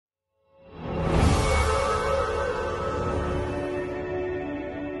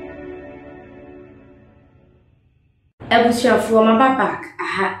Ebusuafo ma back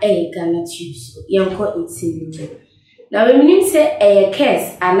aha Ghana tubes yanko intimi. Na we mean say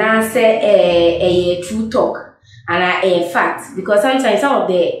curse and I say true talk and a fact because sometimes some of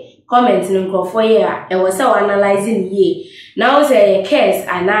the comments in for here I was so analyzing ye. Now say curse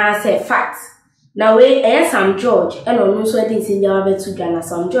and I say fact. Now we Sam George and on so things in the to Ghana.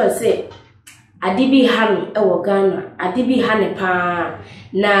 Sam George say Adibi hanu ewo Ghana, adibi hane pa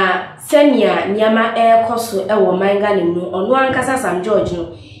na senya nyama koso ewo manga ni mu onu ankasa Sam George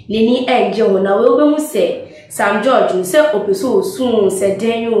no neni enje ho na we obemu se Sam George no se opeso osun se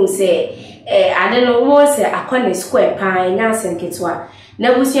denyo se ade no wo se akone square pa nya senketwa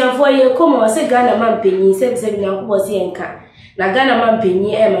na busianfo ye komo se Ghana mampenyi se bi nyankwo se enka na Ghana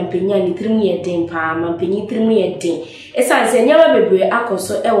mampenyi mampenyi ani trimu ye den pa mampenyi trimu ye den esan se nyama bebre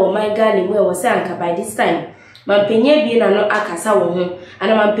akoso ewo my Ghana mu ewo se anka by this time mampenyi bi na no akasa wo ho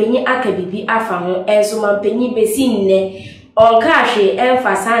ana mampenyi aka bibi afa ho enso mampenyi besi nne onka hwe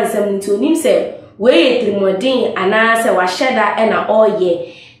emfa sansam nti onim se we trimodin ana se wa sheda na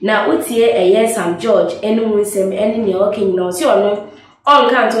oye na utie Sam George enu nsem eni ne okenyi na osi ono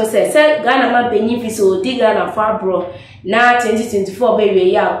onka nto se Ghana mampenyi fi so di Ghana fa bro na 2024 be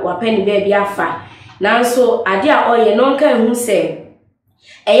we ya wapeni be bia afa na so ade a oye no nka hu se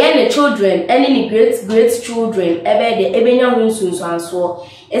ne children any great children ebenya hu nsunsu anso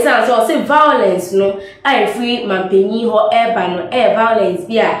esa so say violence no ai free mampenyi ho eba no violence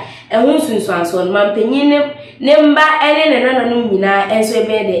bia hu nsunsu anso mampenyi ne mba ne nananom nyina enso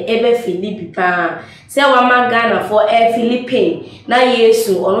ebe Philip pa say wa Ghana for Philippine na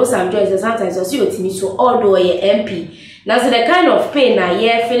Yesu ono Sam George sometimes so see otimi so all do ye MP na so the kind of pain na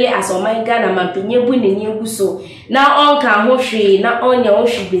ye feel as o my Ghana mampenyi bu neni egu so na onka ho hwe na onya ho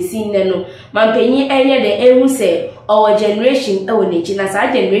hwe besi nne no mampenyi enye de ehu se our generation ewo nechi na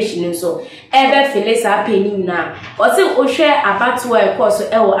sa generation so ebe feel sa pain na o se o hwe abatu e course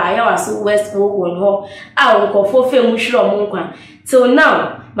ewo ayawaso west wogon ho a nkofo fe mu hwero mo nkwa till now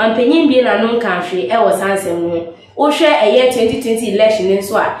mampenyi bi na no nka hwe ewo sansem ho o hwe 2020 election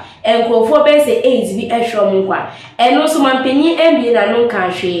nso a enkofo be se 8 bi ehwero mo nkwa eno so mampenyi bi na no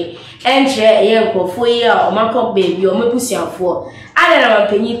nka hwe enche enkofo yi a o makọ baby o mebusiafo ale na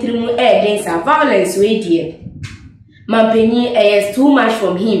mampenyi trimu den sa violence we die mampenyi is too much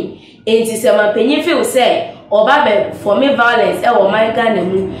from him enti se mampenyi feel say oba be for me violence wo my Ghana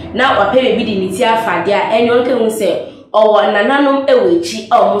mu na wape be di niti afade a enyo nke hu se owo nananom ewechi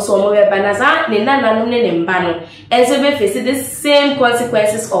omuso omo be banaza ne nananom ne mba no enso be face the same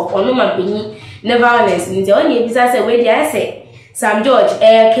consequences of onu mampenyi ne violence nti oni ebisa say we dia say Sam George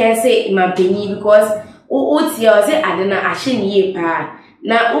can say mampenyi because utie o say adena ahye niye pa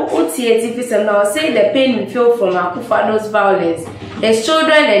na utie tifisem na o say the pain we feel from Akufado's violence his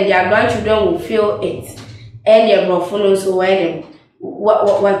children and their grandchildren will feel it and their brofuno so when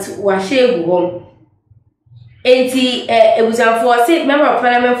what shegu home enti ebuzanfo say member of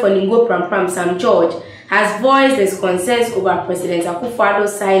parliament for Ningo Pram Sam George has voiced his concerns over President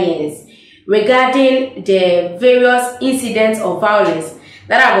Akufado's silence regarding the various incidents of violence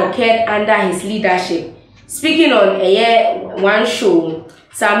that have occurred under his leadership. Speaking on one show,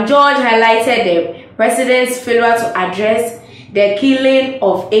 Sam George highlighted the president's failure to address the killing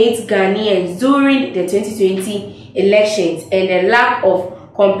of 8 Ghanaians during the 2020 elections and the lack of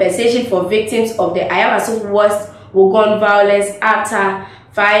compensation for victims of the Ayawaso West Wogon violence after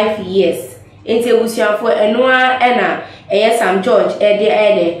 5 years. Ente busianfo enoa ena Sam George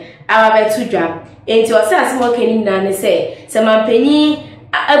Awabetudra enti o se asemo keni na ne se mampenyi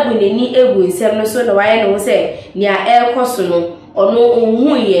abuneni egu nsem no so na waye no se nia ekoso no ono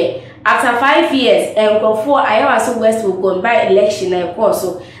ohun ye after 5 years enkofo Ayawaso West will go by election na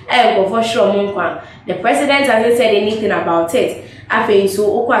ekoso enkofo show monkwa the president hasn't said anything about it after so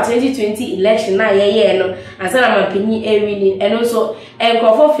okwa 2020 election na ye no asana mampenyi ewini eno so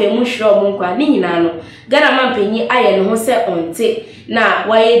enkofo femu show monkwa ni nyina no Ghana mampenyi aye no ho se onte na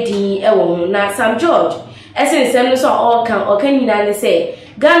waye din ewo ho na Sam George ensem no so okan nyina ne se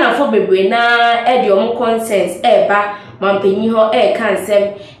Ghana for bebre na e de omo consent eba mampenyi ho kan nsem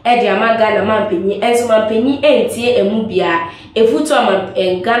e de ama Ghana mampenyi enso mampenyi entie emu bia efutu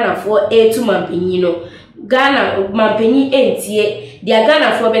Ghana for etu mampenyi no Ghana mampenyi entie dia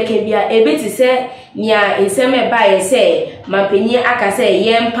Ghana for beke bia ebeti se nia nsem eba ye se mampenyi aka se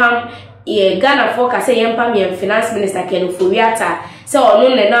yempam Ghana for ka se yempam ye finance minister Kenuforiata se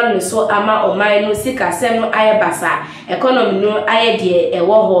onu ne nam no so ama oman no sika sem no ayebasa economy no ayedie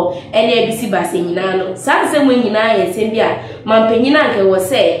ewo ho ene ebisi basa nyina no sanse mo nyina ye sem bia mampenyi na nke wo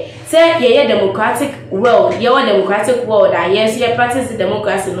se ye democratic world ye democratic world a yes ye practice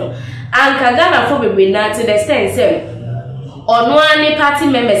democracy no anka Ghana for bebre na to the extent say or no any party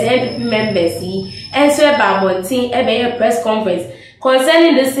members, NPP members, and so about Montin, a press conference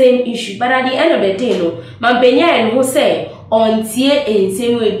concerning the same issue. But at the end of the day, no, Mampenya and who say on tier in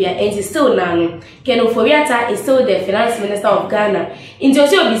same way, and is still nano. Keno Foriata is still the finance minister of Ghana. In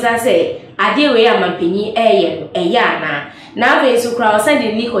Joshua Bisa say, Addo we Mampenyi yana. Now they so crowd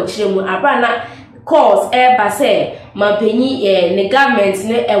sending Nico Chemu Abrana cause base Mampenyi the government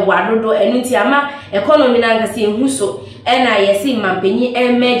ne wadodo enutiama economy nangasi huso and I see Mampenyi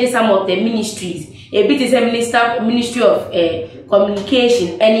merge some of the ministries. A bit is a ministry of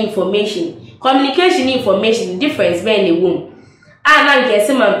communication and information. Communication information difference when the womb. And I guess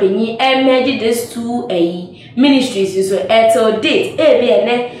Mampenyi merge these two ministries so till date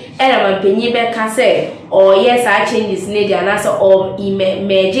and Mampenyi beka say or yes I change this need and answer or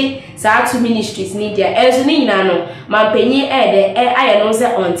merge so two ministries need there as ni nano Mampenyi I know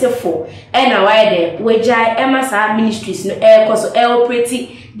say until 4 and why the wejai emasa ministries no cause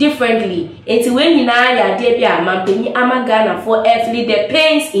operate differently. It's when you na ya de bia Mampenyi amagana for earthly the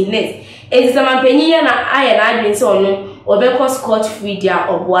pains in it. It is a Mampenyi na I adwin so no obeko scot free dia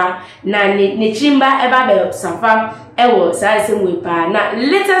obwa na ne chimba eba be safa ewo sa same pa na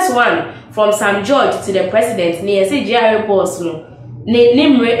latest one from Sam George to the president ne say GRA boss no ne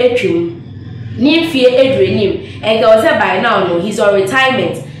mre etwim ni fie edrenim and go say by now no he's on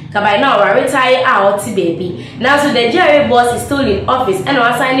retirement. By now, I retire out baby. Now, so the GRA boss is still in office and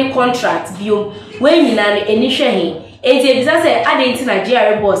was signing contract view when you know initially. It is say adding to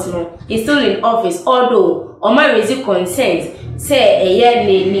GRA boss no is still in office, although on my raising consent say a year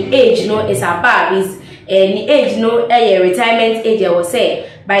ni age no is above is the age no a retirement age I will say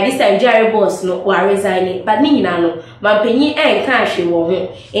by this time GRA boss no wa resigning but ni no Mampenyi cash wo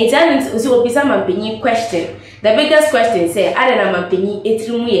ho. It doesn't so bisa Mampenyi question. The biggest question say Addo Mampenyi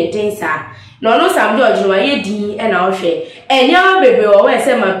etirimu ye densa. No Sam George no aye din e na ohwe. Enya bebre wo we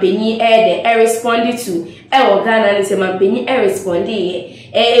say Mampenyi de responded to wo Ghana ni say Mampenyi responded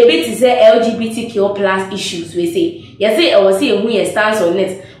e bit say LGBTQ+ issues we say. You say I was say who your stance on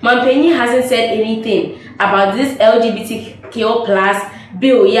it. Mampenyi hasn't said anything about this LGBTQ+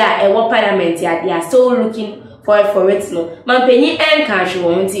 bill yeah e parliament yeah they are still looking for it no. Mampenyi cash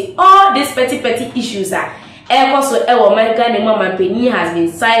won't all these petty issues are also America Mampenyi has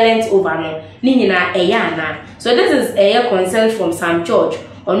been silent over no Nina Eyana. So this is a concern from Sam George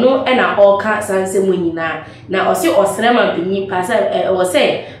or no and all cats and Semunina. Now also Mampenyi pass or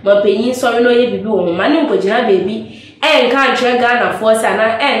say Mampenyi sorry no ye baby manu go baby and can't Ghana for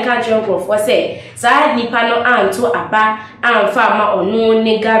sana and can't for say side nipa no anto aba and farmer or no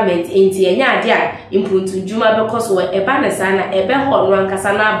ne government into enya dia impuntu juma because we eba na sana ebe ho no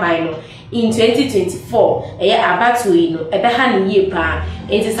ankasa na ban no in 2024 abatu yi no ebe ha ne yie pa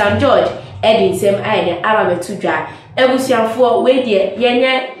into Sam George edin sem aide ababetu dwa ebusiafo we de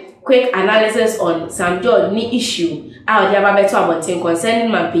yenye quick analysis on Sam George ni issue how the ababetu abotin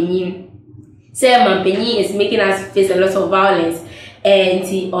concerning Mampenyi. Say Mampenyi is making us face a lot of violence and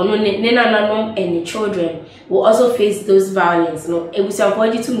and the children will also face those violence. No, it was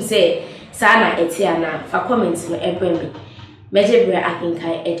avoided to say sana etiana for comments no ebremi. Meje bre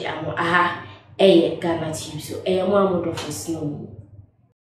akinkai edi amo aha Ghana team so mo amodo for snow.